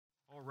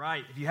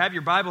Right. If you have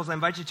your Bibles, I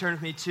invite you to turn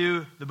with me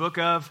to the book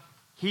of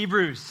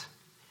Hebrews.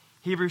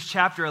 Hebrews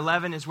chapter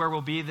 11 is where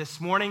we'll be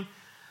this morning.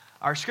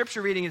 Our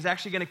scripture reading is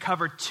actually going to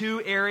cover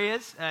two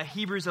areas,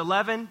 Hebrews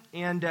 11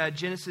 and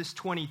Genesis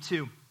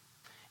 22.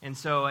 And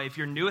so if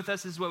you're new with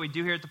us, this is what we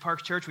do here at the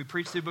Parks Church. We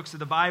preach through books of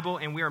the Bible,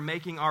 and we are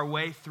making our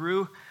way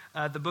through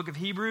the book of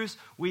Hebrews.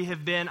 We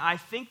have been, I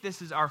think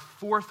this is our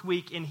fourth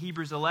week in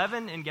Hebrews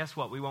 11, and guess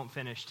what? We won't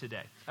finish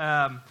today.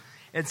 And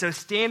so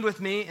stand with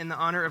me in the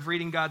honor of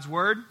reading God's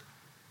Word.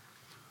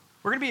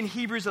 We're going to be in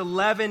Hebrews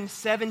 11,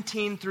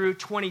 17 through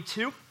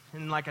 22.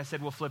 And like I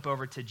said, we'll flip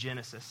over to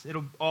Genesis.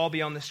 It'll all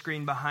be on the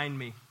screen behind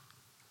me.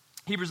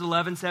 Hebrews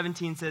 11,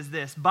 17 says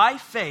this: By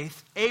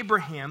faith,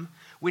 Abraham,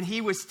 when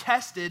he was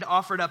tested,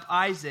 offered up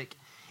Isaac.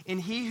 And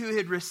he who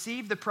had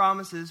received the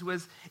promises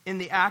was in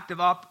the act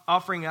of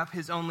offering up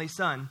his only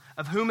son,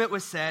 of whom it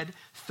was said,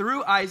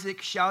 through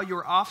Isaac shall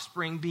your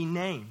offspring be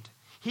named.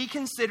 He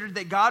considered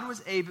that God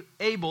was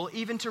able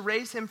even to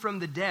raise him from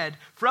the dead,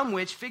 from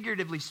which,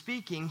 figuratively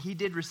speaking, he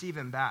did receive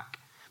him back.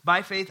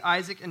 By faith,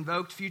 Isaac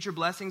invoked future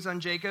blessings on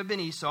Jacob and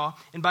Esau,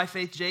 and by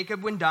faith,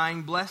 Jacob, when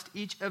dying, blessed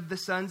each of the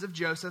sons of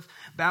Joseph,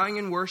 bowing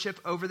in worship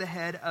over the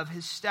head of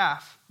his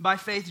staff. By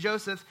faith,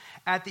 Joseph,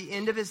 at the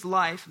end of his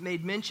life,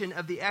 made mention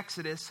of the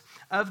exodus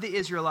of the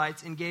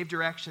Israelites and gave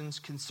directions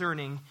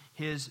concerning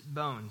his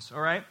bones.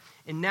 All right?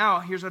 And now,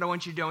 here's what I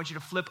want you to do. I want you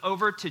to flip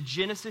over to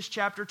Genesis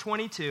chapter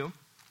 22.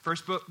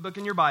 First book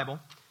in your Bible,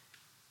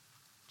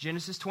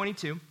 Genesis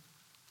 22.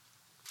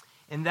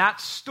 And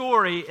that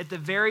story at the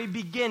very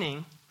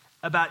beginning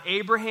about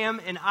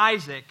Abraham and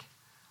Isaac,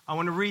 I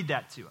want to read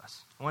that to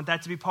us. I want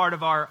that to be part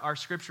of our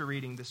scripture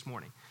reading this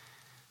morning.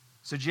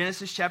 So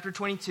Genesis chapter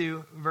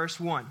 22, verse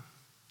 1.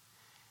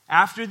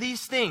 After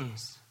these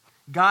things,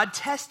 God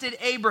tested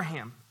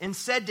Abraham and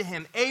said to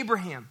him,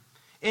 Abraham.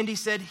 And he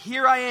said,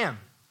 Here I am.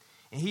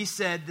 And he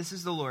said, this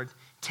is the Lord,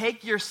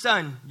 take your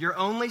son, your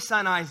only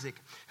son Isaac,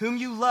 whom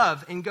you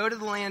love, and go to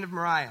the land of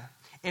Moriah,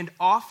 and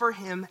offer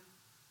him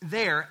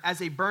there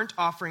as a burnt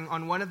offering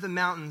on one of the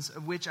mountains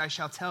of which I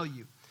shall tell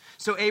you.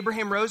 So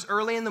Abraham rose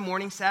early in the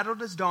morning,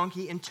 saddled his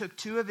donkey, and took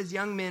two of his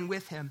young men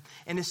with him,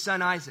 and his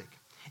son Isaac.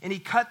 And he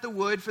cut the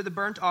wood for the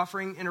burnt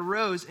offering, and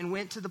arose and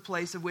went to the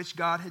place of which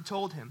God had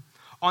told him.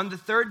 On the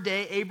third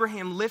day,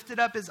 Abraham lifted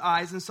up his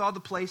eyes and saw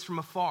the place from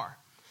afar.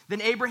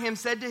 Then Abraham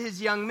said to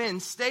his young men,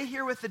 Stay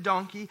here with the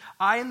donkey.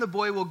 I and the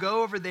boy will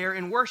go over there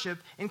and worship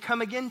and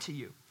come again to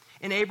you.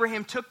 And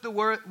Abraham took the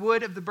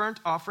wood of the burnt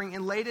offering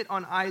and laid it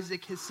on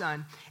Isaac his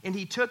son. And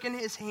he took in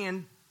his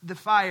hand the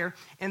fire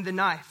and the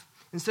knife.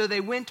 And so they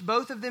went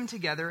both of them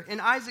together. And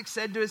Isaac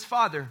said to his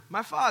father,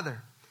 My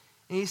father.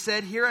 And he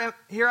said, Here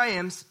I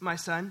am, my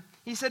son.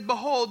 He said,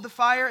 Behold, the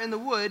fire and the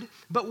wood,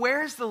 but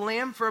where is the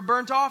lamb for a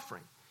burnt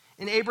offering?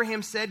 And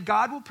Abraham said,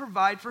 God will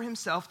provide for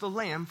himself the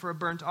lamb for a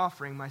burnt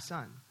offering, my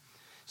son.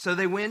 So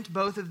they went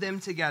both of them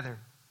together.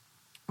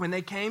 When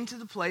they came to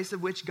the place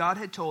of which God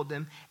had told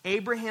them,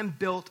 Abraham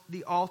built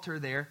the altar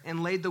there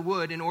and laid the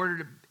wood in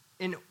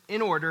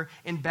order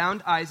and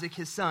bound Isaac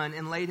his son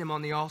and laid him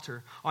on the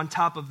altar on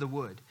top of the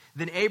wood.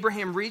 Then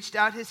Abraham reached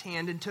out his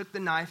hand and took the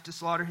knife to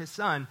slaughter his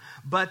son.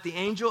 But the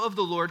angel of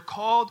the Lord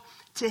called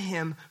to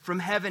him from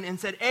heaven and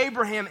said,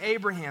 Abraham,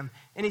 Abraham.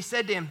 And he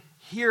said to him,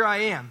 Here I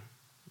am.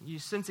 You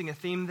sensing a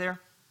theme there?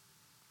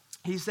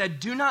 He said,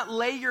 Do not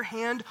lay your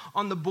hand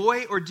on the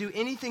boy or do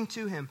anything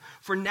to him.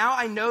 For now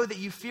I know that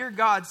you fear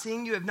God,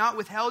 seeing you have not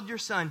withheld your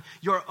son,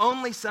 your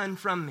only son,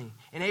 from me.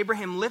 And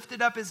Abraham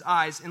lifted up his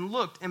eyes and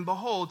looked, and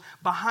behold,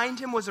 behind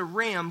him was a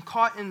ram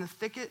caught in the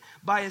thicket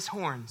by his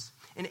horns.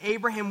 And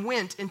Abraham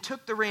went and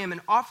took the ram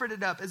and offered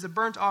it up as a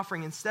burnt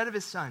offering instead of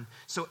his son.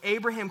 So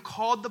Abraham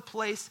called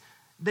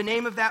the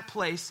name of that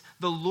place,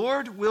 The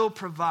Lord Will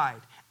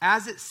Provide.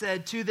 As it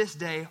said, to this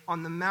day,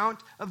 on the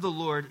mount of the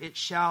Lord it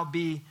shall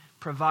be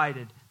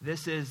provided.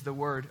 This is the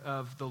word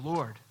of the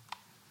Lord.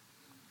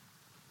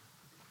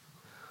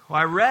 Well,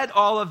 I read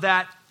all of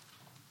that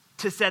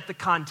to set the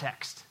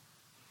context.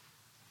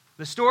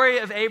 The story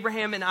of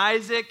Abraham and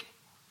Isaac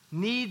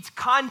needs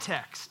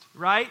context,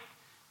 right?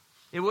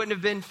 It wouldn't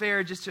have been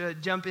fair just to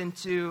jump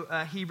into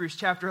Hebrews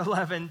chapter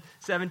 11,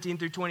 17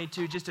 through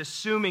 22, just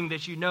assuming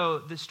that you know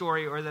the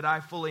story or that I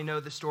fully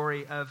know the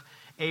story of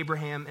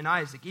Abraham and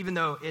Isaac, even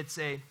though it's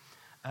a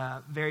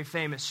very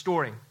famous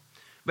story.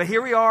 But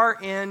here we are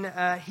in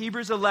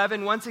Hebrews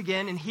 11 once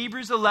again, and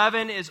Hebrews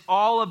 11 is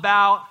all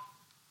about,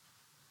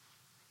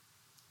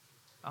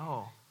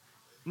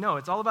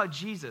 it's all about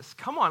Jesus.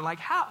 Come on, like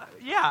how?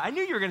 Yeah, I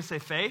knew you were going to say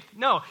faith.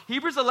 No,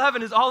 Hebrews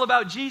 11 is all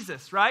about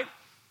Jesus, right?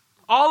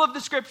 All of the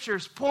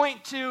scriptures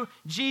point to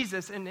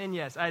Jesus, and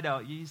yes, I know,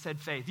 you said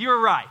faith. You're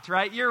right?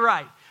 You're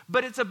right.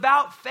 But it's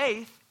about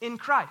faith in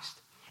Christ.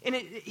 And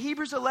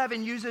Hebrews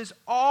 11 uses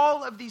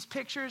all of these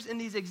pictures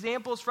and these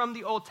examples from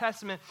the Old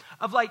Testament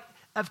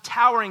of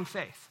towering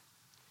faith.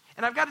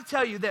 And I've got to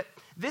tell you that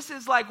this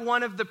is like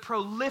one of the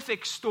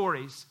prolific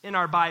stories in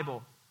our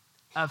Bible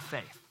of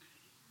faith.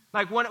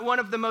 Like one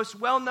of the most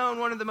well-known,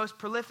 one of the most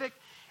prolific.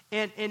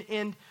 And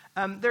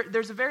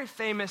there's a very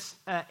famous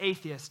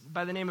atheist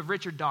by the name of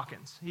Richard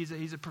Dawkins.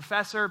 He's a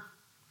professor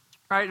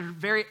right? A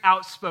very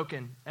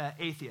outspoken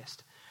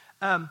atheist.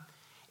 And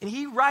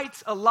he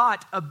writes a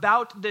lot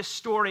about this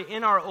story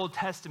in our Old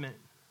Testament,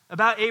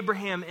 about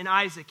Abraham and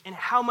Isaac, and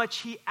how much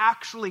he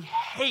actually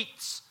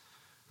hates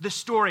the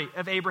story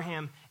of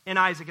Abraham and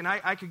Isaac. And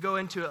I could go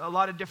into a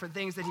lot of different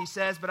things that he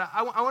says, but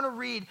I want to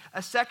read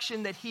a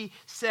section that he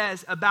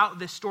says about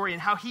this story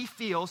and how he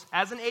feels,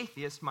 as an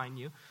atheist, mind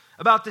you,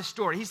 about this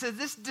story. He says,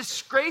 this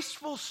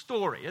disgraceful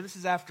story, and this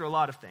is after a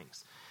lot of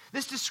things,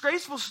 this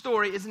disgraceful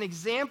story is an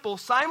example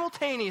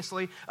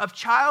simultaneously of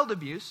child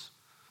abuse,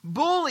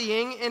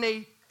 bullying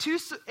in two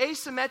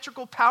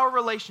asymmetrical power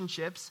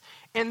relationships,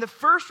 and the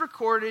first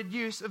recorded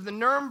use of the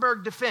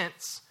Nuremberg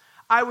defense.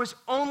 I was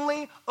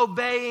only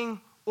obeying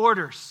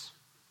orders.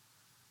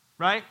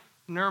 Right?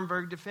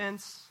 Nuremberg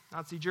defense,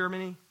 Nazi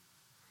Germany.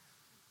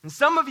 And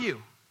some of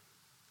you,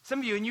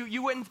 and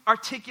you wouldn't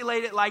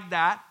articulate it like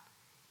that.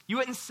 You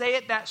wouldn't say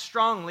it that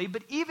strongly,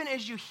 but even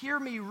as you hear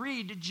me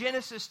read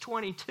Genesis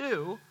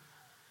 22,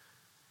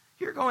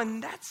 you're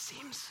going, that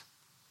seems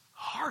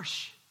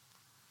harsh.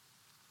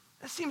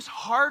 That seems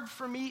hard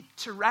for me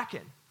to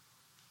reckon.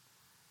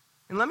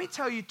 And let me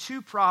tell you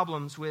two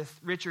problems with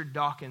Richard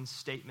Dawkins'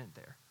 statement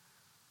there.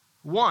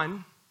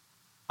 One,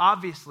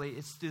 obviously,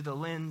 it's through the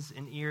lens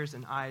and ears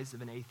and eyes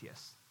of an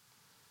atheist.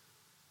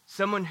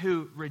 Someone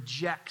who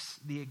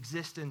rejects the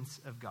existence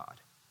of God.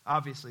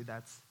 Obviously,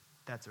 that's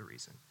a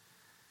reason.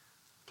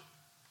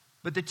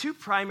 But the two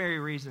primary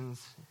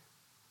reasons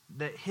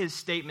that his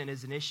statement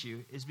is an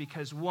issue is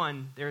because,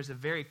 one, there is a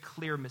very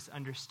clear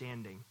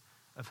misunderstanding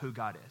of who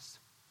God is.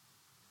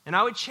 And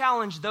I would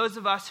challenge those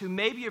of us who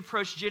maybe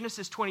approach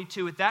Genesis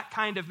 22 with that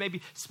kind of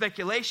maybe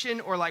speculation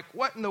or like,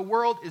 what in the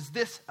world is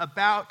this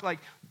about? Like,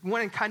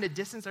 want to kind of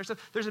distance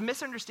ourselves. There's a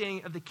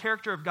misunderstanding of the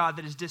character of God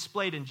that is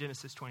displayed in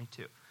Genesis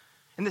 22.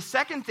 And the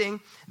second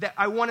thing that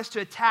I want us to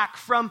attack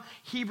from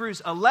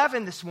Hebrews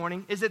 11 this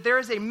morning is that there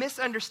is a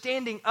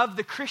misunderstanding of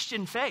the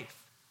Christian faith.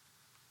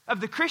 Of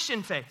the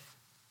Christian faith.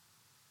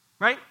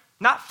 Right?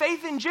 Not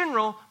faith in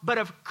general, but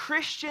of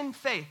Christian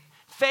faith.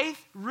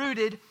 Faith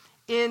rooted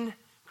in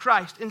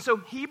Christ. And so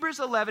Hebrews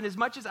 11, as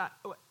much as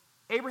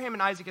Abraham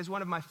and Isaac is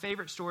one of my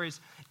favorite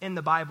stories in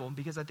the Bible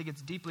because I think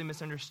it's deeply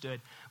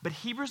misunderstood. But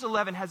Hebrews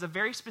 11 has a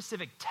very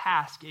specific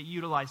task at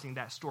utilizing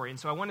that story. And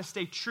so I want to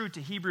stay true to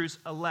Hebrews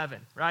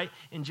 11, right,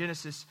 in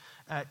Genesis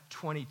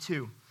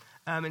 22.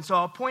 And so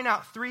I'll point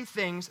out three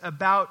things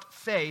about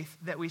faith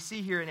that we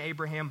see here in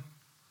Abraham.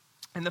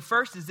 And the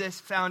first is this,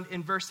 found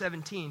in verse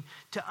 17.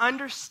 To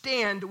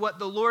understand what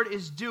the Lord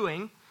is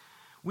doing,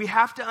 we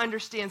have to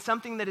understand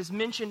something that is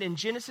mentioned in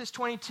Genesis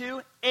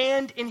 22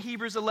 and in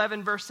Hebrews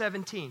 11, verse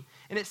 17.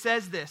 And it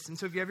says this, and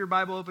so if you have your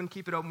Bible open,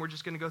 keep it open. We're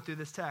just going to go through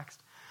this text.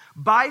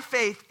 By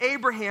faith,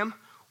 Abraham,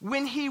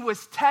 when he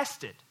was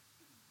tested.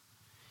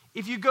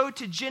 If you go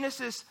to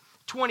Genesis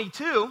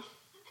 22, you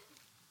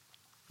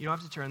don't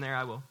have to turn there,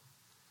 I will.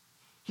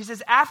 He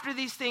says, after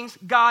these things,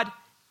 God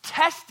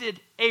tested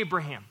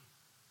Abraham.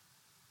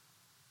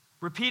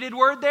 Repeated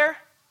word there,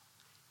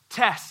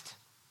 test.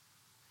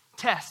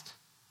 Test.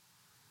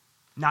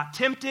 Not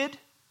tempted,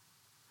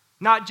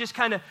 not just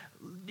kind of,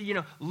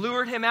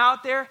 lured him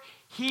out there.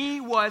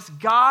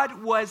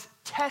 God was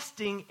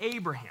testing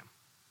Abraham.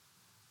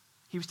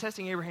 He was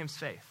testing Abraham's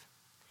faith.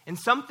 And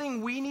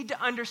something we need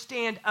to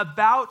understand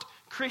about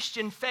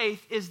Christian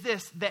faith is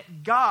this,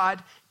 that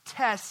God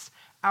tests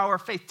our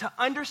faith. To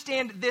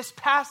understand this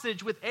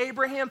passage with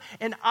Abraham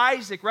and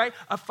Isaac, right?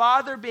 A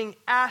father being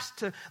asked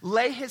to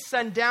lay his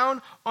son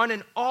down on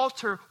an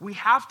altar, we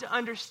have to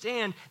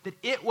understand that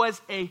it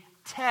was a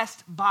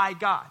test by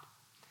God.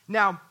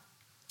 Now,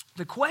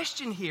 the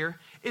question here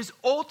is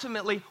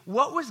ultimately,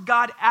 what was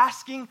God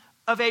asking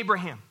of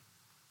Abraham?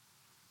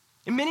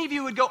 And many of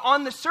you would go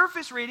on the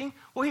surface reading,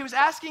 well, he was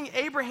asking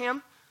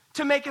Abraham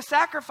to make a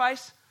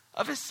sacrifice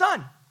of his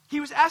son.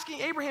 He was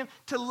asking Abraham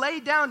to lay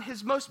down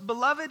his most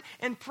beloved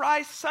and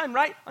prized son,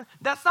 right?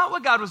 That's not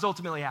what God was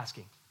ultimately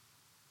asking.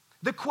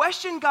 The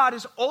question God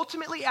is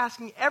ultimately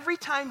asking every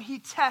time he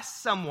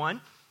tests someone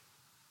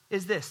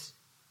is this: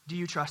 do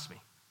you trust me?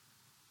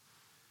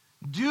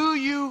 Do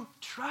you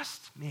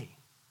trust me?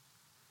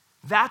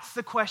 That's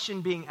the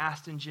question being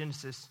asked in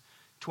Genesis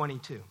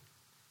 22.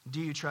 Do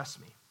you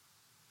trust me?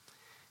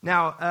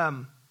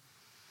 Now,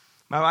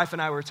 my wife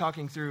and I were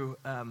talking through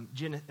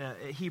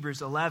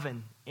Hebrews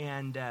 11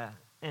 and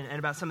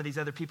about some of these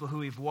other people who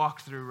we've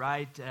walked through,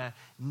 right?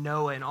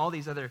 Noah and all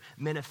these other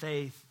men of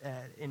faith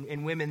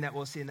and women that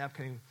we'll see in the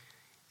upcoming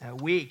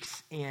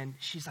weeks. And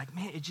she's like,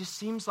 man, it just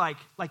seems like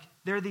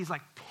there are these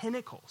like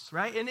pinnacles,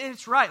 right? And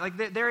it's right,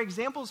 like they're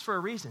examples for a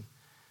reason.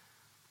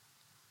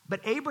 But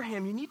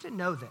Abraham, you need to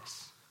know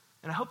this,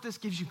 and I hope this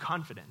gives you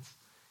confidence.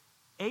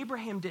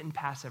 Abraham didn't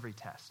pass every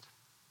test.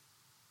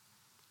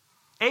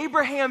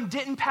 Abraham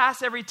didn't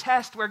pass every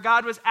test where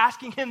God was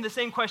asking him the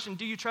same question,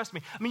 do you trust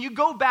me? I mean, you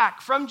go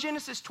back from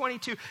Genesis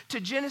 22 to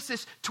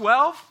Genesis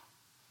 12,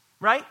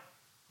 right?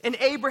 And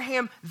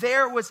Abraham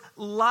there was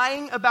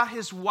lying about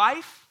his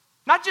wife,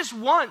 not just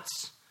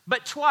once,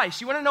 but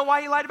twice. You want to know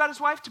why he lied about his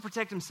wife? To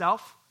protect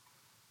himself.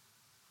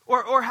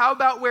 Or how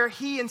about where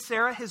he and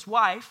Sarah, his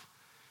wife,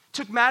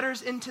 took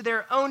matters into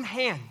their own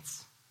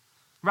hands,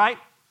 right?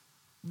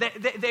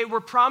 They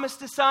were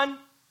promised a son,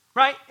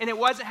 right? And it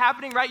wasn't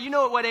happening, right? You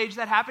know at what age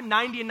that happened,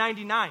 90 and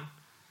 99.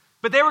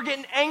 But they were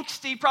getting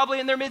angsty, probably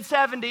in their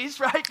mid-70s,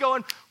 right?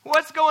 Going,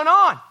 what's going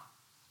on?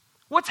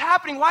 What's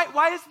happening?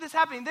 Why is this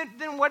happening?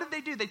 Then what did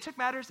they do? They took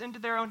matters into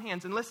their own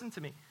hands. And listen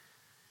to me.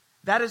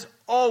 That is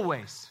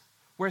always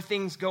where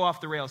things go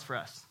off the rails for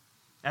us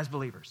as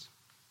believers.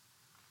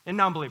 And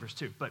non-believers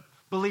too, but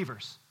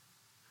believers.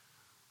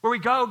 Where we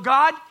go,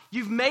 God,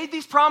 you've made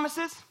these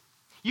promises.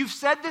 You've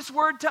said this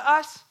word to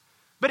us,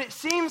 but it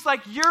seems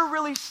like you're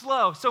really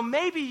slow. So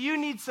maybe you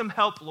need some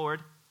help,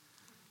 Lord.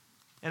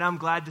 And I'm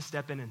glad to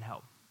step in and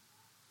help.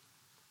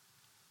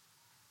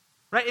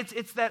 Right?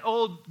 It's that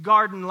old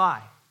garden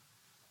lie.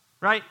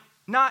 Right?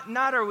 Not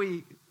are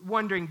we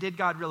wondering, did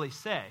God really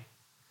say?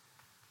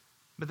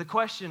 But the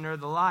question or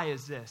the lie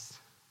is this.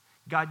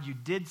 God, you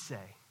did say,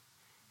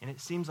 and it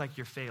seems like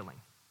you're failing.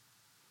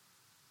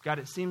 God,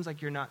 it seems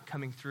like you're not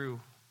coming through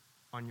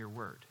on your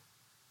word.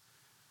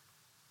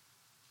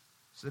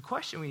 So the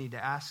question we need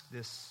to ask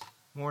this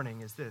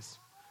morning is this.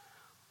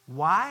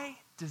 Why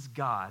does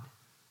God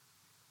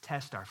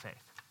test our faith?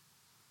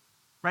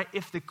 Right?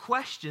 If the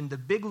question, the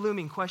big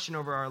looming question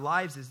over our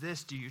lives is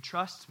this, do you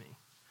trust me?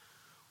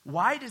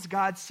 Why does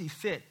God see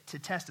fit to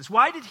test us?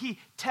 Why did he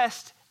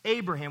test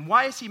Abraham?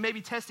 Why is he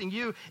maybe testing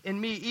you and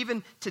me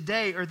even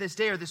today or this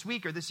day or this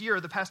week or this year or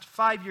the past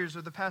 5 years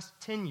or the past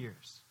 10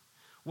 years?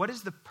 What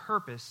is the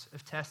purpose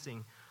of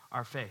testing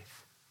our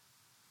faith?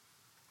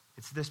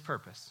 It's this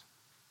purpose.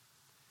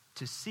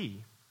 To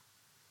see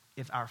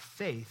if our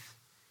faith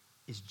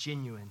is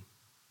genuine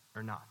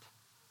or not.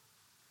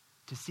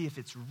 To see if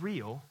it's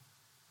real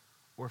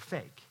or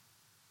fake.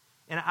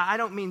 And I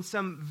don't mean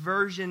some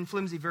version,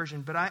 flimsy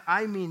version, but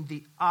I mean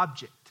the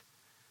object.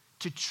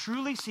 To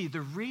truly see,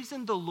 the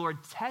reason the Lord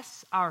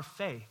tests our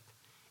faith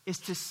is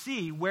to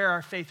see where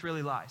our faith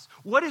really lies.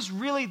 What is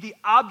really the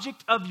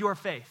object of your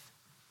faith?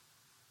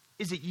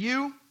 Is it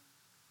you?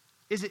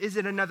 Is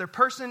it another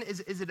person?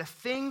 Is it a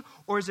thing?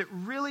 Or is it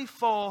really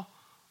fall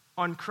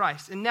on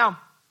Christ? And now,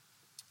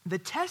 the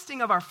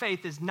testing of our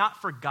faith is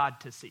not for God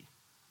to see.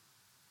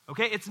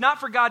 Okay? It's not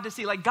for God to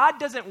see. Like, God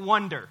doesn't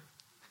wonder.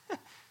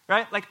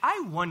 Right? Like,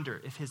 I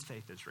wonder if his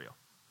faith is real.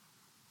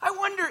 I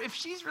wonder if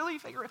she's really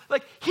figuring.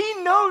 Like,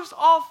 he knows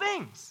all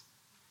things.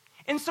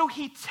 And so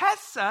he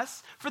tests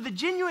us for the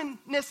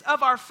genuineness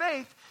of our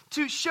faith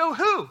to show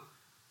who?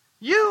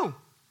 You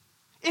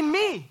and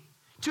me.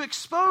 To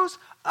expose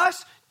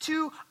us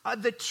to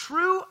the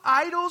true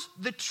idols,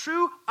 the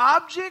true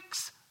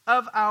objects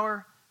of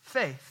our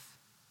faith.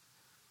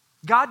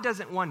 God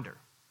doesn't wonder.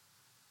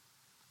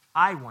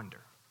 I wonder.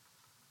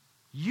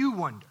 You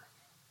wonder.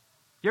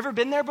 You ever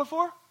been there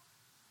before?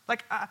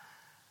 Like,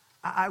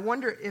 I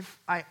wonder if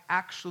I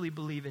actually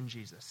believe in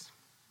Jesus.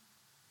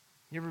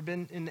 You ever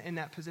been in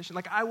that position?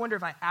 Like, I wonder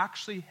if I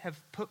actually have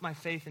put my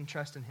faith and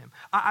trust in him.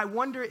 I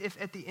wonder if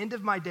at the end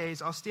of my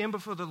days, I'll stand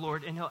before the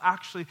Lord and he'll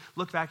actually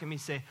look back at me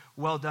and say,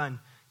 well done,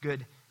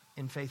 good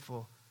and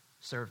faithful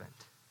servant.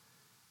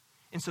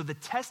 And so the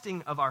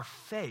testing of our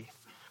faith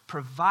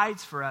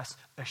provides for us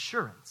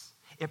assurance.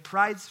 It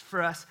provides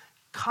for us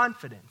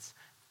confidence.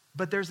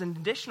 But there's an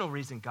additional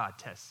reason God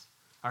tests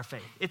our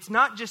faith. It's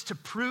not just to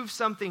prove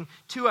something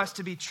to us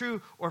to be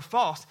true or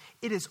false.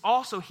 It is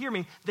also, hear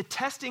me, the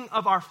testing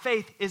of our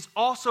faith is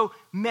also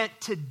meant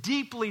to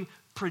deeply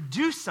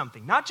produce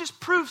something. Not just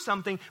prove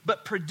something,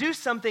 but produce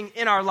something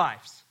in our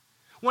lives.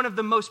 One of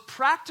the most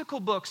practical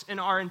books in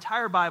our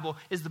entire Bible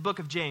is the book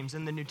of James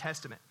in the New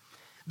Testament.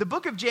 The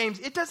book of James,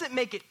 it doesn't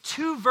make it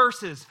 2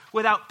 verses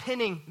without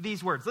pinning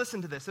these words.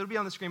 Listen to this. It'll be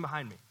on the screen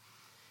behind me.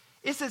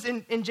 It says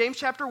in James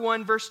chapter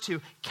 1, verse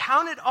 2,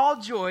 count it all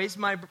joy,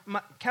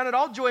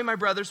 my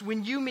brothers,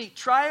 when you meet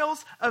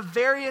trials of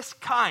various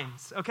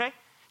kinds, okay?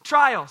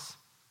 Trials.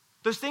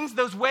 Those things,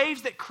 those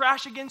waves that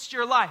crash against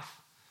your life.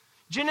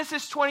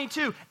 Genesis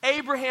 22,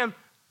 Abraham,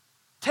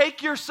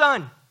 take your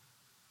son,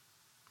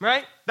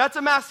 right? That's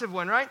a massive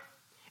one, right?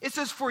 It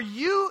says, for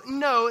you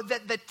know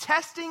that the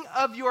testing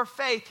of your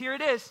faith, here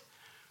it is,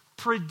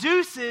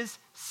 produces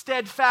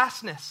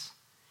steadfastness.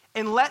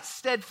 And let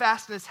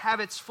steadfastness have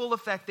its full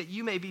effect that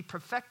you may be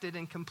perfected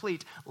and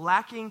complete,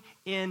 lacking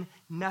in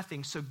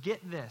nothing. So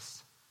get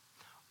this.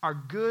 Our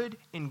good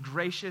and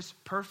gracious,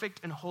 perfect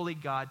and holy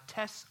God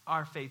tests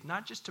our faith,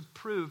 not just to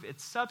prove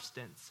its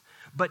substance,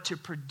 but to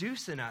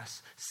produce in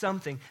us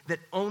something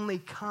that only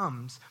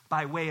comes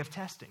by way of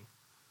testing.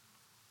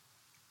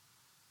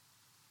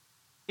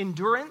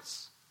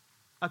 Endurance,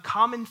 a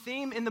common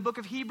theme in the book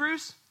of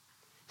Hebrews.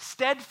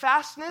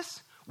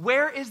 Steadfastness,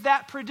 where is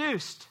that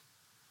produced?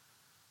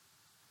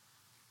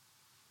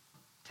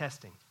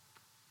 Testing,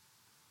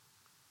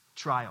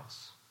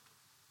 trials,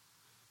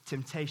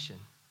 temptation,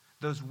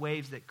 those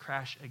waves that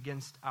crash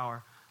against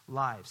our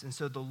lives. And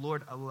so the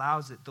Lord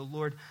allows it. The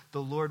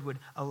Lord would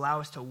allow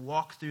us to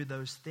walk through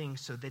those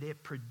things so that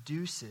it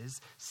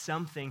produces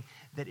something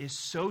that is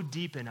so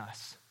deep in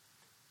us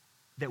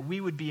that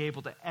we would be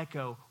able to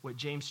echo what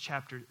James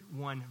chapter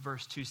 1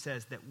 verse 2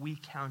 says, that we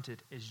count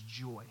it as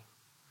joy.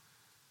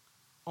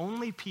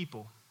 only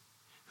people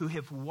who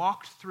have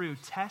walked through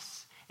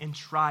tests and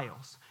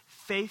trials,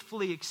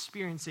 faithfully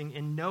experiencing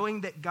and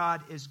knowing that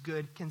God is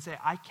good, can say,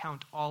 I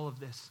count all of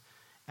this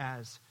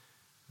as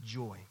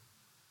joy.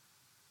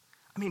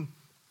 I mean,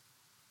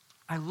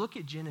 I look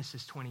at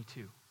Genesis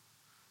 22,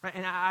 right?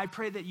 And I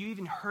pray that you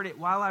even heard it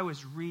while I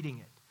was reading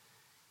it.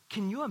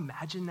 Can you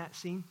imagine that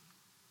scene?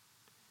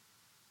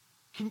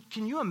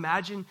 Can you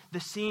imagine the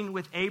scene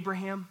with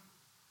Abraham?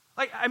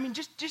 Like, I mean,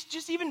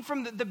 just even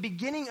from the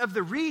beginning of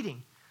the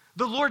reading,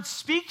 the Lord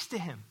speaks to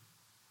him.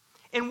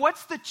 And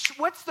what's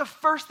the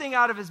first thing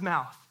out of his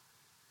mouth?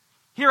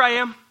 Here I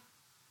am.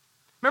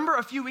 Remember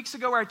a few weeks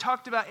ago where I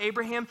talked about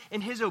Abraham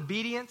and his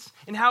obedience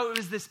and how it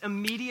was this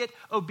immediate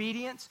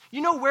obedience?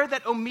 You know where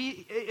that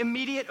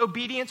immediate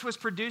obedience was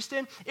produced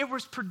in? It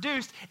was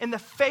produced in the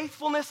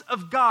faithfulness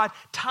of God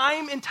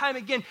time and time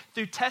again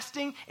through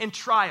testing and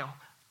trial.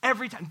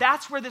 Every time.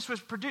 That's where this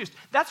was produced.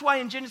 That's why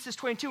in Genesis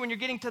 22, when you're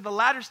getting to the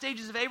latter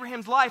stages of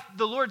Abraham's life,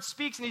 the Lord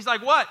speaks and he's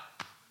like, what?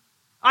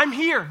 I'm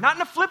here. Not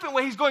in a flippant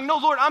way. He's going, no,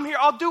 Lord, I'm here.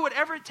 I'll do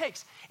whatever it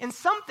takes. And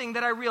something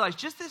that I realized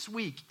just this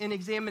week in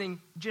examining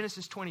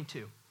Genesis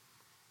 22,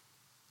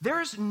 there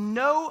is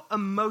no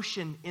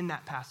emotion in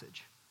that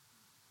passage.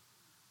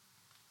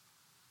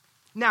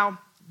 Now,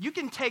 you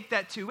can take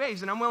that two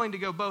ways, and I'm willing to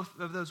go both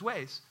of those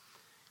ways.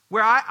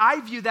 Where I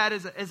view that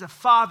as a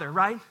father,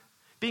 right?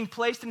 Being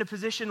placed in a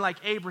position like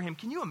Abraham.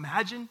 Can you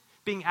imagine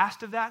being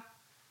asked of that?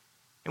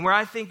 And where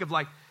I think of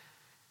like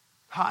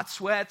hot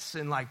sweats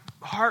and like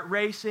heart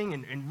racing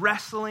and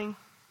wrestling.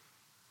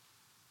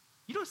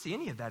 You don't see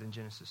any of that in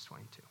Genesis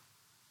 22.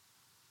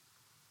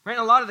 Right?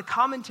 And a lot of the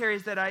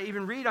commentaries that I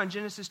even read on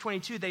Genesis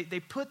 22, they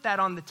put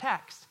that on the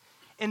text.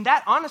 And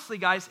that, honestly,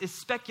 guys, is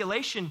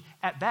speculation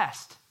at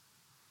best.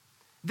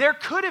 There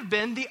could have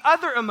been the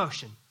other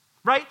emotion,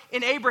 right?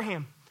 In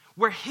Abraham,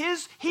 where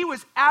he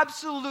was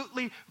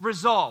absolutely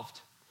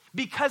resolved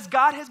because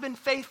God has been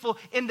faithful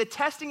in the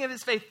testing of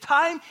his faith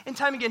time and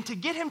time again to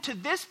get him to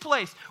this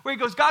place where he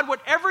goes, God,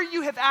 whatever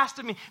you have asked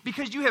of me,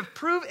 because you have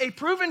a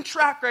proven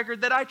track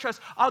record that I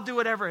trust, I'll do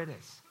whatever it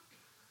is.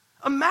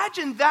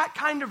 Imagine that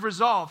kind of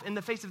resolve in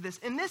the face of this.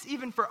 And this,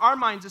 even for our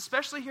minds,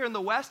 especially here in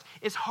the West,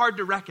 is hard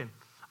to reckon.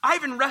 I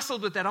even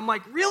wrestled with that. I'm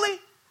like, really?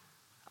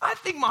 I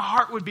think my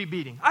heart would be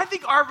beating. I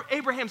think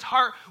Abraham's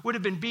heart would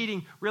have been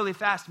beating really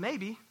fast,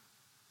 maybe.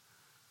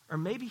 Or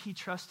maybe he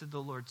trusted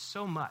the Lord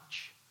so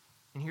much,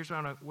 and here's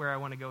where I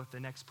want to go with the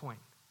next point,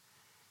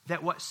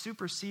 that what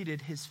superseded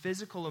his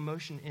physical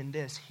emotion in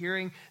this,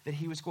 hearing that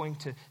he was going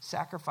to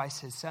sacrifice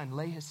his son,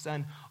 lay his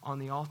son on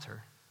the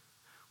altar,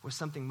 was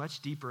something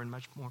much deeper and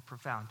much more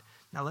profound.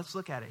 Now let's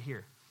look at it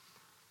here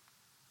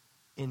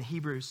in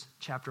Hebrews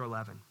chapter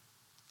 11.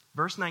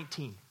 Verse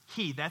 19,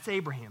 that's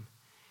Abraham,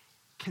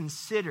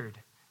 considered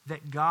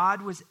that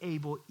God was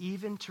able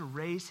even to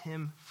raise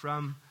him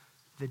from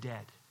the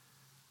dead.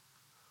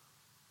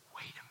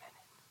 Wait a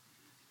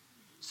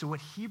minute. So what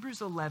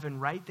Hebrews 11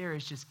 right there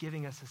is just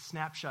giving us a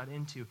snapshot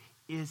into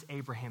is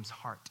Abraham's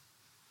heart.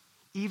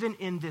 Even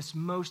in this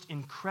most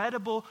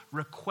incredible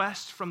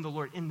request from the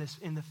Lord, in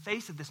the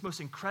face of this most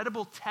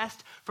incredible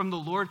test from the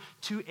Lord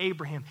to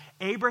Abraham,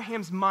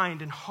 Abraham's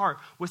mind and heart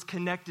was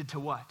connected to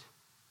what?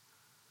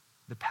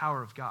 The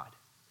power of God.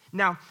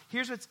 Now,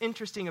 here's what's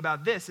interesting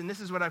about this, and this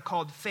is what I've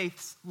called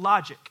faith's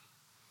logic.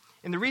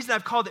 And the reason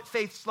I've called it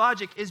faith's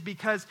logic is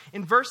because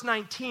in verse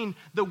 19,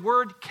 the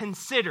word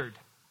considered,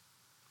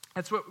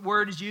 that's what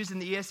word is used in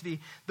the ESV.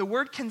 The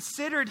word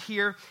considered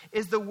here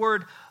is the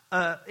word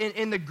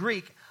in the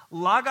Greek,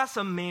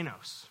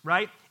 logosomenos,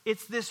 right?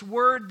 It's this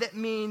word that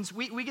means,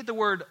 we get the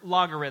word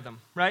logarithm,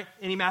 right?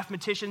 Any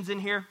mathematicians in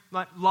here?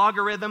 Like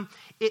logarithm.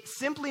 It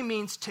simply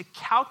means to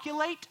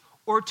calculate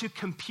or to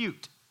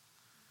compute.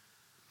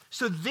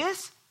 So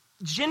this,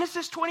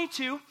 Genesis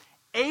 22,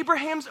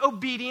 Abraham's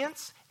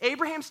obedience,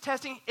 Abraham's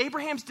testing,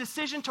 Abraham's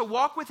decision to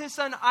walk with his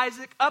son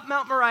Isaac up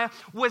Mount Moriah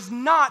was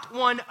not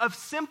one of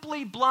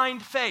simply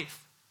blind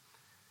faith.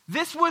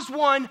 This was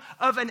one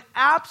of an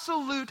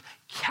absolute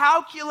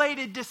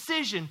calculated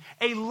decision,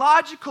 a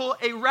logical,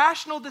 a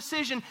rational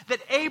decision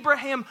that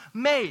Abraham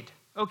made,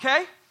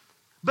 okay?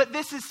 But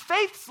this is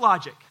faith's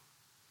logic.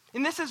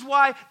 And this is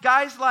why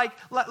guys like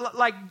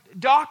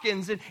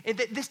Dawkins, and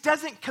this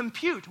doesn't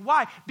compute.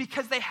 Why?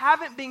 Because they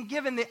haven't been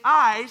given the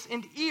eyes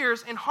and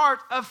ears and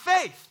heart of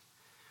faith.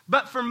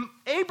 But from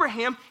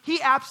Abraham,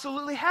 he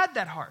absolutely had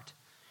that heart.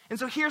 And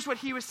so here's what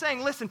he was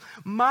saying. Listen,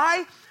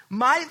 my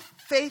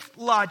faith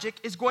logic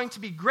is going to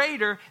be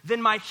greater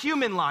than my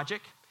human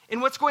logic.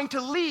 And what's going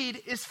to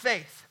lead is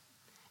faith.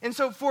 And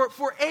so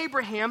for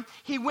Abraham,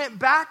 he went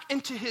back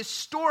into his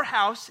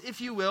storehouse, if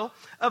you will,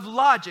 of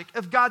logic,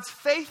 of God's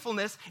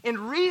faithfulness, and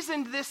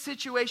reasoned this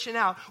situation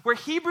out. Where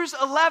Hebrews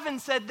 11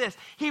 said this,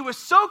 he was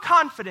so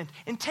confident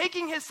in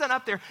taking his son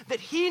up there that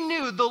he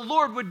knew the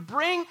Lord would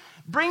bring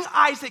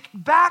Isaac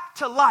back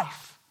to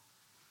life.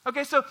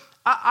 Okay, so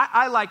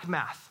I like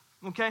math.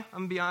 Okay,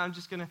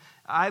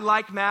 I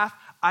like math.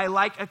 I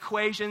like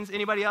equations.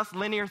 Anybody else?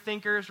 Linear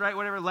thinkers, right?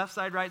 Whatever, left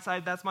side, right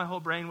side, that's my whole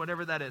brain,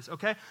 whatever that is,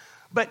 okay?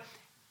 But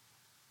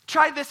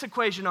try this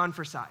equation on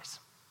for size.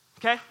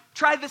 Okay?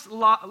 Try this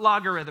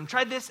logarithm.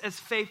 Try this as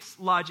faith's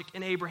logic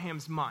in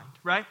Abraham's mind,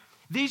 right?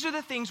 These are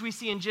the things we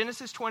see in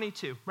Genesis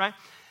 22, right?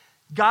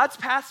 God's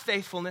past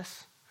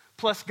faithfulness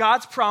plus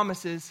God's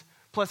promises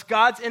plus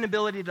God's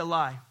inability to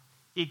lie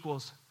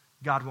equals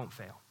God won't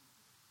fail.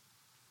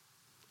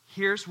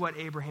 Here's what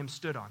Abraham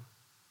stood on.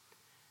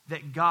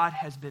 That God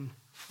has been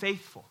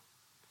faithful.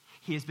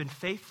 He has been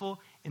faithful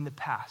in the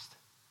past.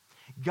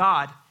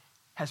 God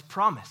has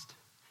promised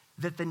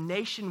that the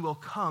nation will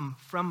come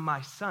from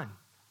my son,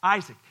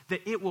 Isaac,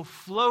 that it will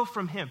flow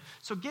from him.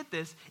 So get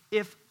this,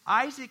 if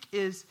Isaac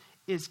is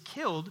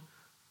killed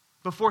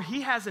before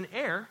he has an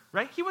heir,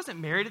 right? He wasn't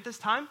married at this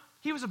time.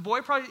 He was a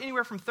boy, probably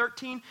anywhere from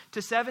 13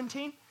 to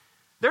 17.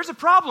 There's a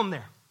problem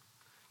there.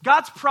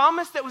 God's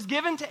promise that was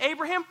given to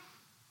Abraham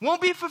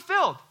won't be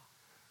fulfilled.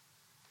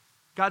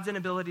 God's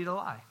inability to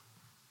lie.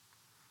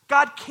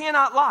 God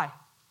cannot lie.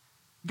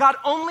 God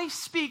only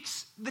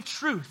speaks the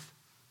truth.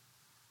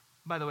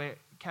 By the way,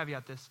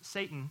 caveat this,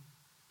 Satan,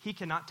 he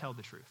cannot tell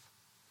the truth.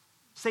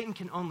 Satan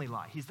can only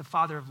lie. He's the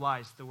father of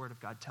lies, the word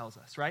of God tells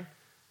us, right?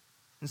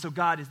 And so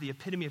God is the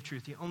epitome of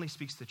truth. He only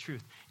speaks the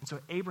truth. And so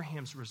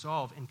Abraham's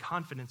resolve and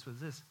confidence was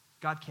this: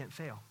 God can't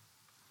fail.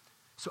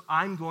 So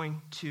I'm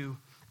going to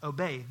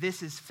obey.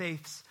 This is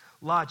faith's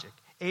logic.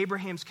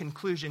 Abraham's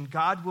conclusion,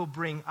 God will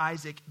bring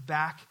Isaac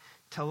back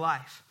to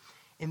life.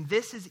 And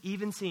this is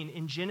even seen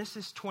in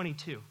Genesis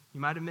 22. You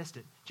might have missed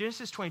it.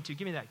 Genesis 22,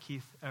 give me that,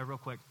 Keith, real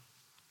quick.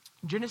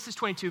 Genesis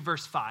 22,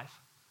 verse 5.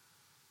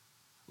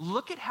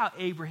 Look at how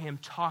Abraham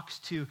talks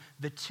to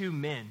the two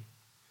men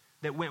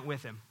that went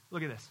with him.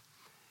 Look at this.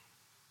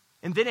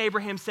 And then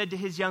Abraham said to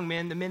his young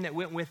men, the men that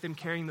went with him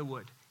carrying the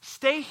wood,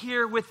 "Stay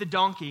here with the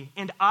donkey,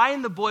 and I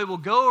and the boy will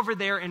go over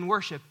there and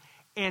worship."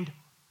 And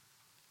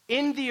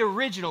in the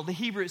original, the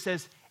Hebrew, it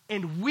says,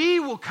 "And we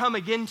will come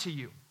again to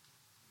you."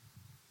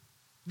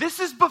 This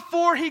is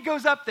before he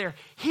goes up there.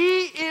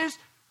 He is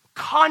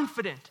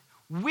confident.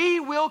 We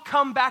will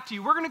come back to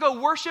you. We're going to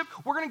go worship.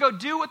 We're going to go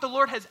do what the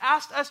Lord has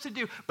asked us to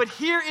do. But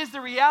here is the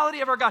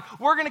reality of our God.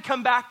 We're going to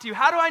come back to you.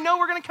 How do I know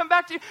we're going to come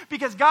back to you?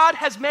 Because God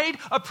has made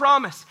a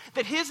promise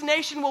that his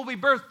nation will be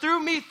birthed through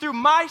me, through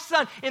my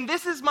son. And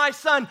this is my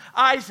son,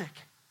 Isaac.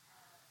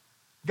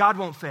 God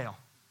won't fail.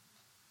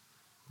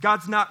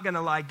 God's not going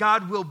to lie.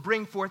 God will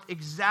bring forth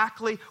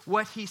exactly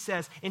what he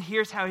says. And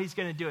here's how he's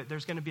going to do it.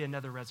 There's going to be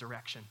another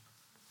resurrection.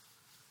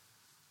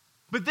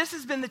 But this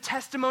has been the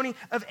testimony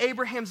of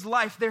Abraham's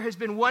life. There has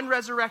been one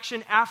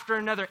resurrection after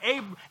another.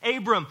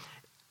 Abram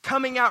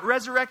coming out,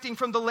 resurrecting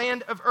from the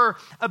land of Ur.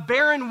 A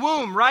barren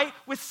womb, right?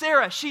 With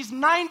Sarah. She's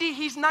 90,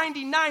 he's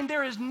 99.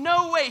 There is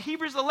no way.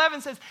 Hebrews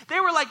 11 says they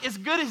were like as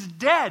good as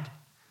dead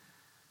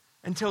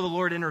until the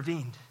Lord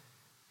intervened.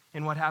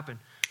 And what happened?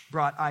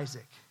 Brought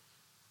Isaac.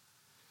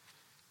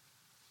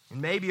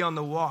 And maybe on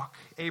the walk,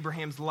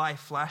 Abraham's life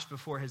flashed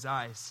before his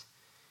eyes.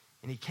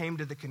 And he came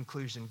to the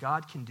conclusion,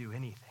 God can do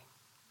anything.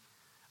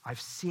 I've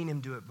seen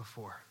him do it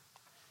before,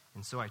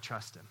 and so I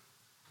trust him.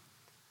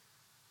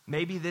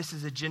 Maybe this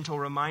is a gentle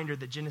reminder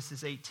that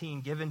Genesis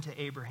 18, given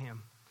to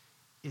Abraham,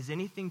 is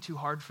anything too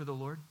hard for the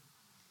Lord?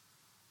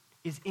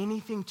 Is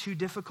anything too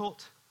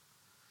difficult?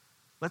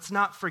 Let's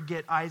not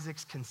forget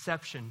Isaac's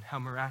conception, how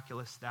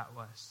miraculous that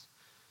was.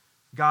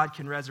 God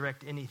can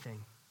resurrect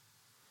anything.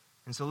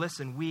 And so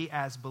listen, we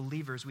as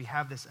believers, we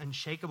have this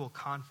unshakable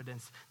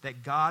confidence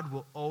that God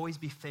will always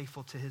be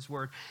faithful to his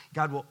word.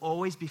 God will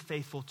always be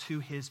faithful to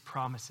his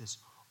promises,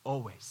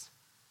 always.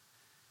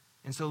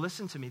 And so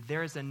listen to me,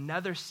 there is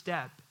another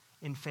step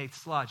in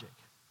faith's logic.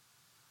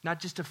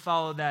 Not just to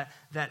follow that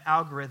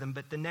algorithm,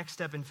 but the next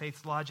step in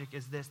faith's logic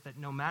is this, that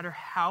no matter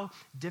how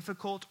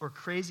difficult or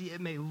crazy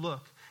it may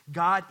look,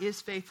 God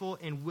is faithful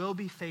and will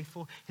be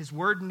faithful. His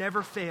word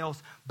never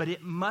fails, but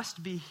it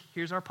must be,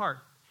 here's our part,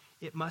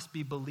 it must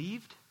be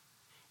believed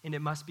and it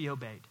must be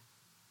obeyed.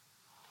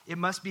 It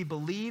must be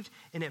believed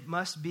and it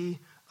must be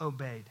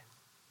obeyed.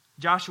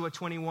 Joshua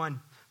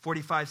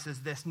 21:45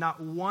 says this, "Not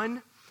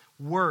one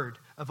word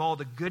of all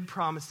the good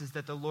promises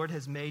that the Lord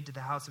has made to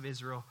the house of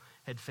Israel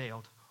had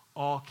failed.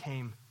 All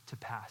came to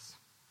pass."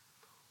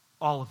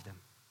 All of them.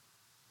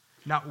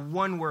 Not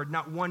one word,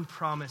 not one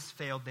promise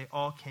failed. They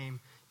all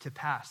came to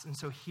pass. And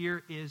so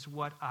here is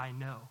what I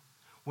know.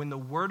 When the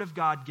word of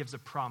God gives a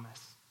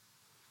promise,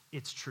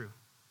 it's true.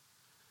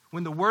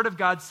 When the word of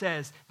God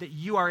says that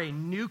you are a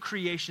new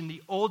creation,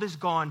 the old is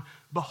gone,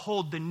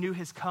 behold, the new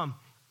has come,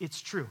 it's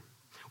true.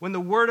 When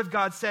the word of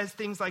God says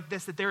things like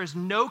this, that there is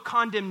no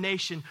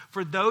condemnation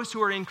for those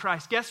who are in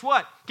Christ, guess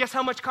what? Guess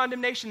how much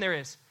condemnation there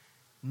is?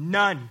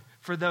 None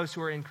for those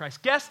who are in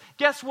Christ.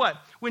 Guess what?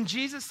 When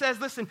Jesus says,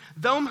 listen,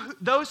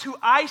 those who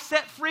I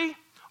set free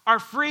are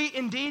free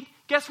indeed,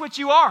 guess what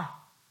you are?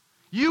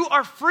 You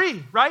are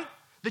free, right?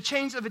 The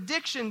chains of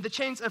addiction, the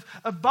chains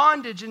of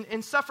bondage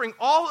and suffering,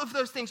 all of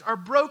those things are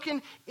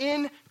broken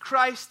in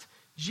Christ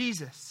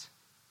Jesus.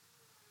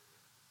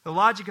 The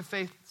logic of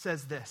faith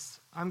says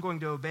this: I'm going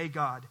to obey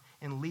God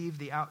and leave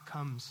the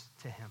outcomes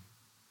to him.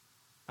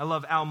 I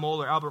love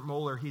Albert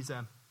Mohler. He's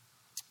a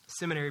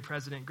seminary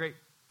president, great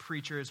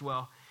preacher as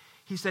well.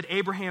 He said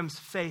Abraham's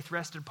faith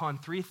rested upon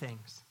three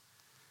things: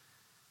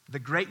 the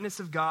greatness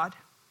of God,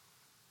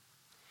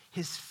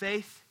 his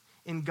faith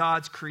in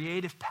God's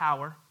creative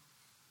power,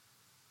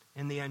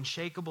 and the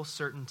unshakable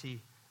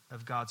certainty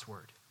of God's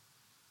word.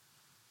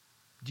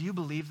 Do you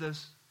believe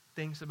those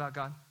things about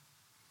God?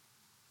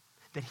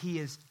 That he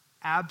is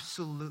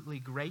absolutely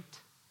great?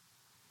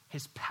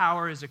 His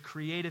power is a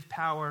creative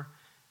power,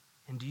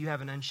 and do you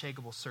have an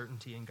unshakable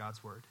certainty in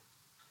God's word?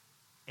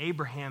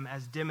 Abraham,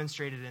 as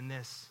demonstrated in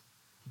this,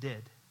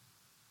 did.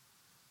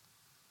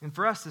 And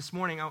for us this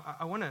morning,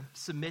 I want to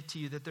submit to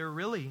you that there are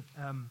really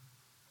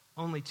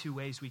only two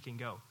ways we can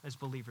go as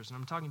believers, and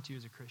I'm talking to you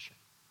as a Christian.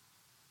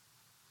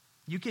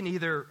 You can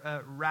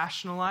either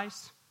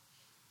rationalize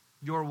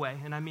your way,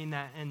 and I mean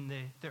that in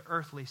the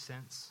earthly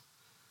sense,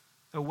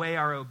 away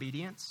our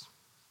obedience.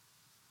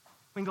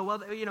 We can go,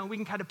 well, we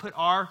can kind of put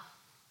our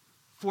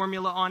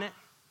formula on it.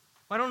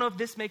 Well, I don't know if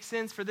this makes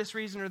sense for this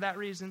reason or that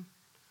reason.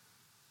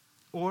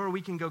 Or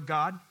we can go,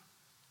 God,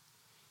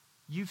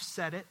 you've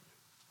said it.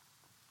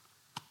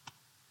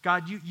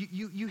 God,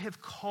 you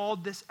have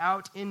called this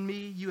out in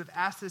me. You have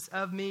asked this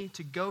of me,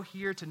 to go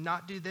here, to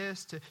not do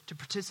this, to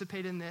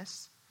participate in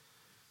this.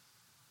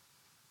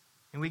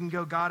 And we can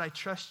go, God, I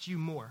trust you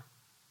more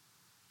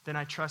than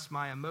I trust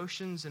my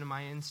emotions and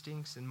my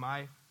instincts and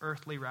my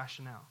earthly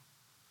rationale.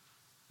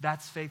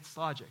 That's faith's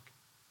logic.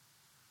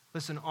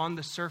 Listen, on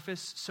the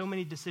surface, so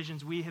many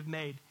decisions we have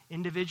made,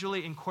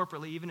 individually and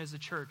corporately, even as a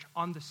church,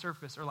 on the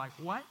surface are like,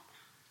 what?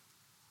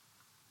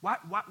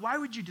 Why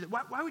would you do that?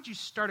 Why would you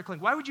start a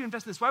clinic? Why would you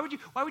invest in this? Why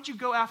would you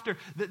go after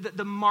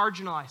the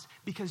marginalized?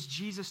 Because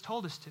Jesus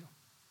told us to.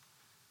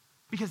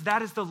 Because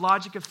that is the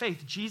logic of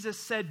faith. Jesus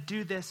said,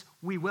 do this,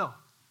 we will.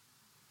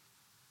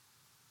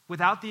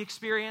 Without the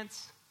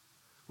experience,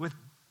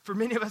 for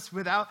many of us,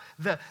 without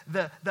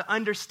the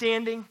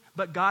understanding,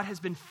 but God has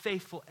been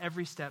faithful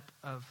every step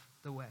of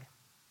the way.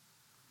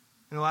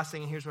 And the last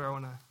thing, and here's where I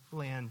want to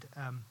land,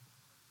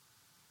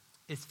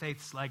 is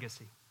faith's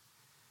legacy.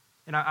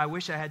 And I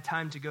wish I had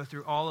time to go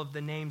through all of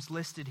the names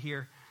listed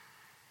here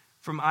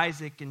from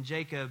Isaac and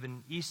Jacob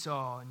and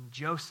Esau and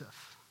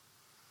Joseph.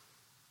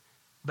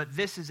 But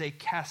this is a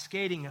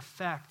cascading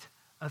effect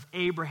of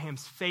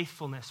Abraham's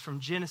faithfulness from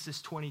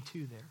Genesis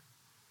 22 there.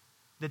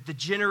 That the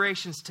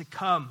generations to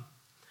come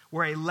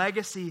were a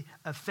legacy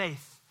of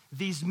faith.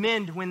 These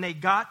men, when they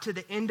got to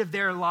the end of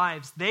their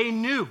lives, they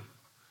knew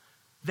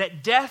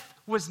that death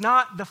was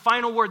not the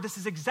final word. This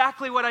is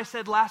exactly what I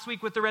said last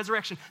week with the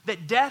resurrection.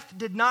 That death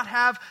did not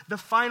have the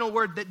final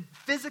word. That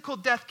physical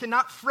death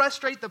cannot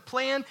frustrate the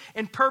plan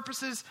and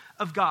purposes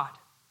of God.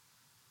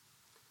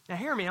 Now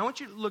hear me. I want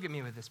you to look at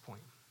me with this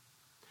point.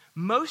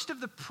 Most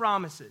of the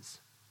promises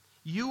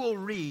you will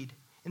read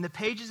in the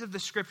pages of the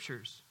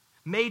scriptures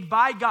made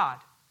by God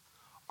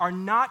are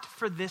not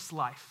for this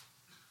life.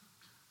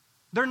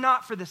 They're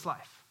not for this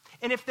life.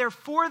 And if they're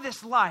for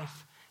this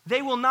life,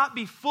 they will not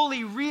be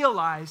fully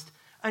realized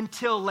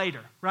until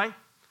later, right?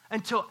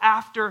 Until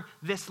after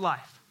this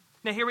life.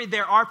 Now hear me,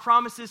 there are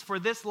promises for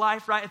this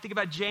life, right? I think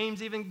about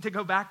James even, to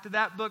go back to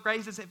that book, right?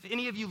 He says, if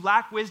any of you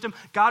lack wisdom,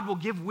 God will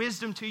give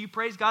wisdom to you.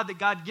 Praise God that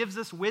God gives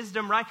us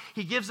wisdom, right?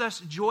 He gives us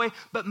joy.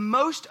 But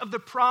most of the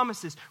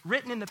promises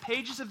written in the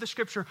pages of the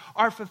scripture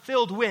are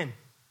fulfilled when?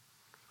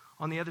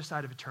 On the other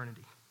side of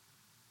eternity.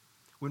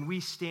 When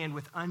we stand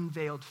with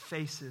unveiled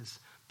faces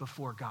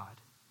before God,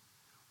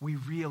 we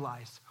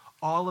realize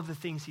all of the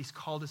things he's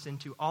called us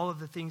into, all of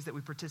the things that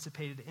we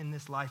participated in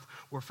this life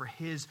were for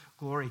his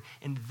glory.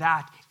 And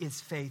that is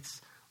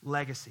faith's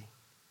legacy.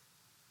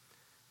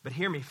 But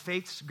hear me,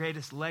 faith's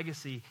greatest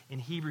legacy in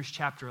Hebrews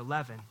chapter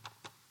 11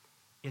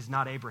 is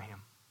not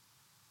Abraham.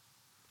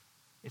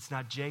 It's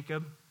not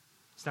Jacob.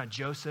 It's not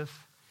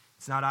Joseph.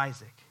 It's not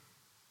Isaac.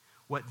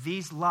 What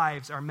these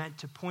lives are meant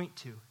to point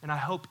to, and I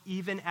hope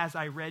even as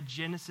I read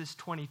Genesis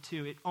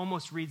 22, it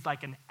almost reads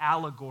like an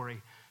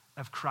allegory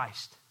of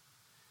Christ.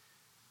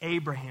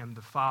 Abraham,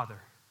 the father,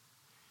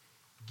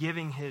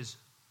 giving his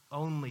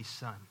only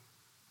son,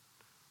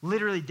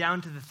 literally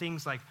down to the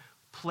things like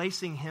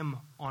placing him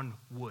on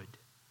wood.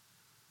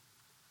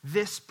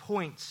 This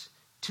points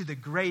to the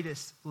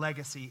greatest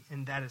legacy,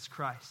 and that is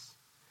Christ.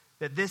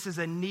 That this is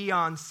a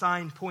neon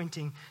sign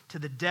pointing to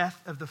the death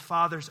of the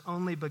Father's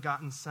only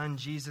begotten Son,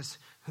 Jesus,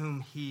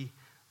 whom he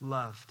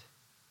loved.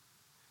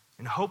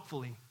 And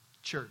hopefully,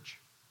 church,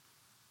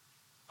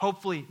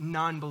 hopefully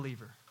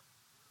non-believer,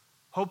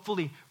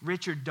 hopefully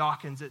Richard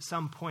Dawkins at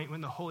some point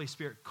when the Holy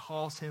Spirit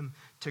calls him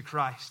to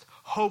Christ,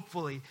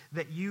 hopefully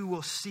that you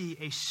will see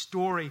a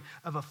story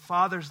of a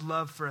father's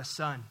love for a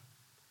son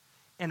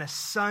and a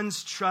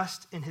son's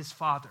trust in his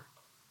father.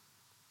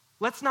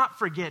 Let's not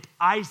forget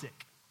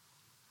Isaac.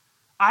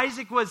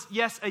 Isaac was,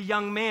 yes, a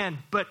young man,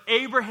 but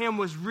Abraham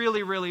was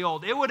really, really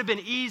old. It would have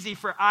been easy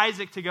for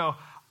Isaac to go,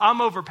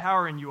 I'm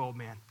overpowering you, old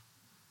man.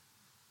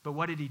 But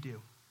what did he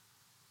do?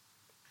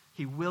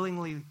 He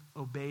willingly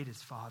obeyed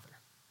his father.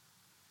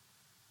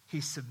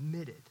 He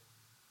submitted.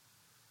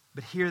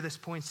 But here this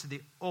points to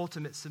the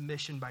ultimate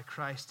submission by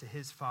Christ to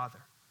his Father.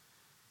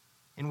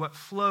 And what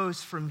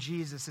flows from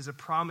Jesus is a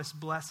promised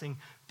blessing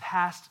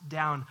passed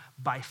down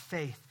by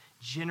faith,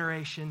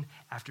 generation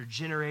after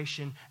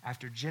generation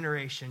after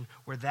generation,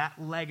 where that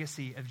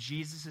legacy of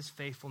Jesus'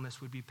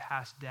 faithfulness would be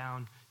passed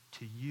down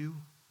to you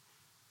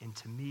and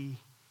to me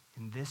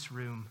in this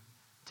room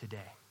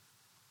today.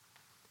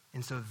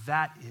 And so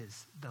that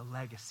is the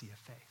legacy of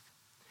faith.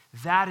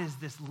 That is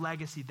this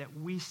legacy that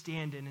we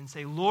stand in and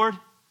say, Lord,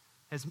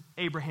 as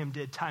Abraham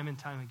did time and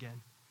time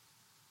again,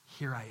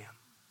 here I am,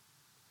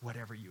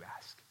 whatever you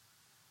ask.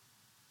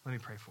 Let me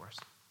pray for us.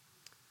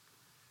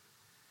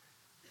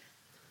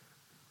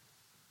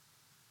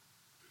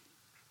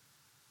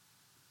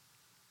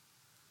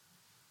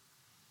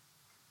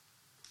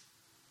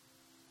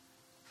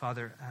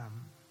 Father,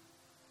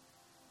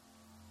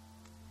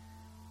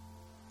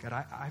 God,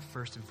 I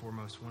first and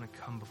foremost want to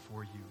come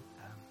before you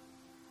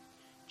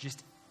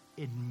just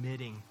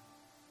admitting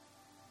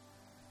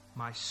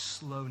my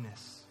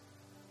slowness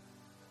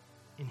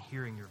in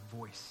hearing your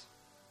voice.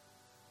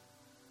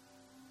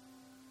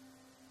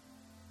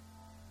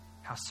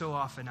 How so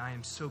often I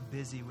am so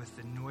busy with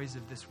the noise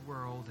of this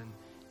world and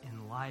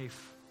in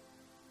life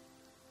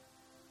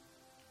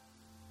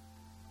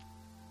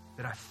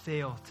that I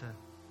fail to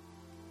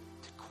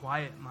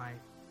quiet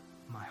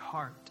my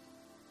heart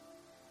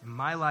and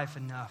my life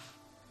enough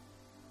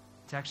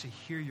to actually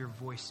hear your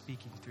voice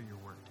speaking through your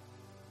word.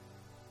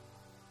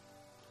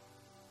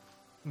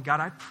 And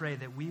God, I pray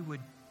that we would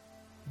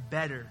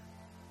better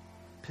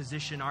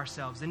position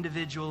ourselves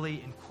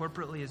individually and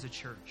corporately as a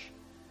church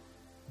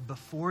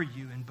before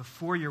you and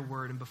before your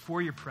word and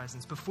before your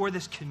presence, before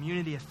this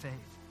community of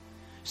faith,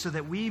 so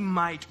that we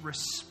might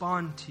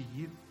respond to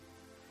you,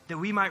 that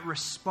we might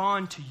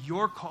respond to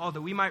your call,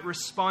 that we might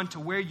respond to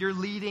where you're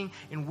leading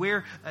and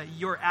where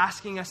you're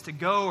asking us to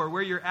go or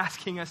where you're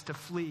asking us to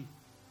flee.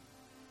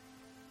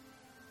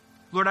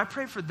 Lord, I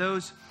pray for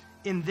those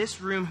in this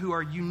room who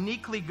are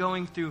uniquely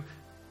going through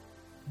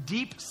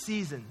deep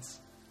seasons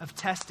of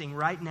testing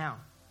right now.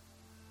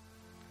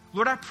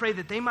 Lord, I pray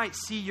that they might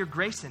see your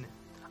grace in it.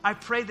 I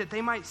pray that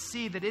they might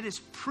see that it is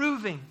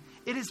proving,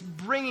 it is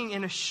bringing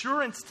an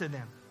assurance to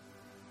them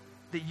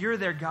that you're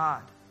their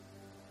God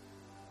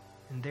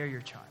and they're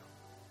your child.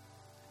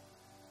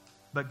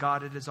 But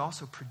God, it is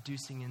also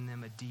producing in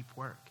them a deep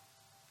work.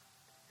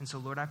 And so,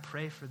 Lord, I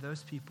pray for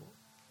those people,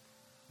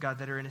 God,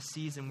 that are in a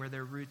season where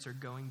their roots are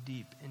going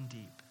deep and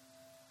deep.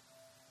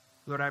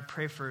 Lord, I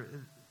pray for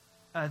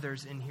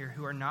others in here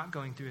who are not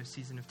going through a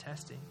season of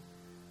testing,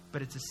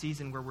 but it's a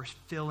season where we're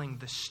filling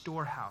the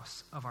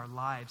storehouse of our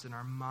lives and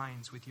our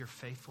minds with your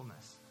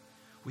faithfulness,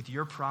 with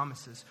your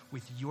promises,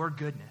 with your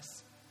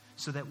goodness,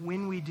 so that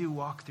when we do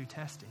walk through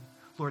testing,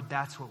 Lord,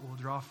 that's what we'll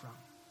draw from.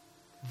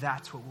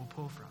 That's what we'll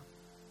pull from.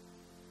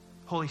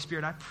 Holy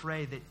Spirit, I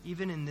pray that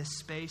even in this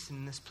space and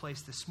in this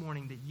place this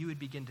morning, that you would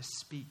begin to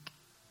speak,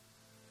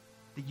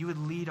 that you would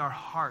lead our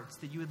hearts,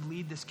 that you would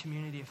lead this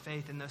community of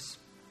faith in those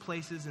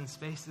places and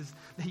spaces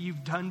that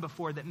you've done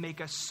before that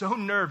make us so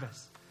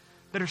nervous,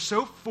 that are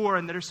so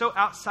foreign, that are so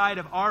outside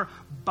of our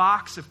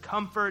box of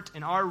comfort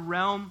and our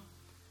realm.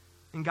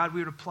 And God,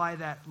 we would apply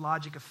that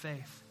logic of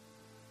faith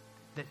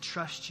that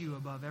trusts you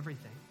above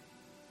everything,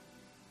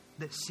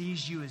 that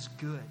sees you as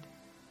good.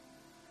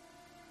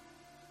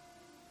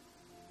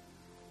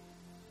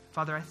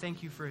 Father, I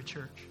thank you for a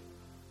church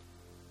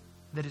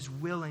that is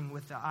willing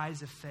with the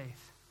eyes of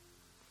faith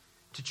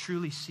to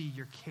truly see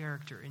your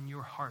character and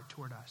your heart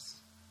toward us.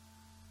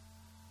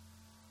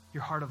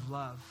 Your heart of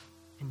love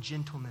and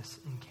gentleness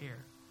and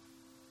care.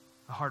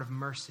 A heart of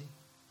mercy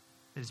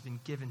that has been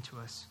given to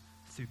us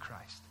through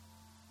Christ.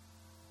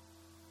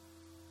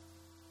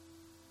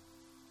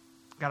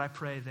 God, I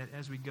pray that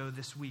as we go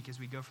this week, as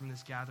we go from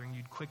this gathering,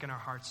 you'd quicken our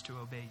hearts to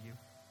obey you.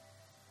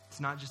 It's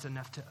not just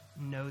enough to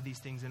know these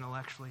things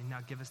intellectually. Now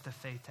give us the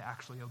faith to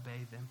actually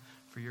obey them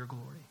for your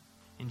glory.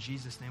 In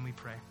Jesus' name we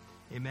pray.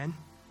 Amen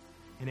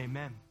and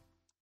amen.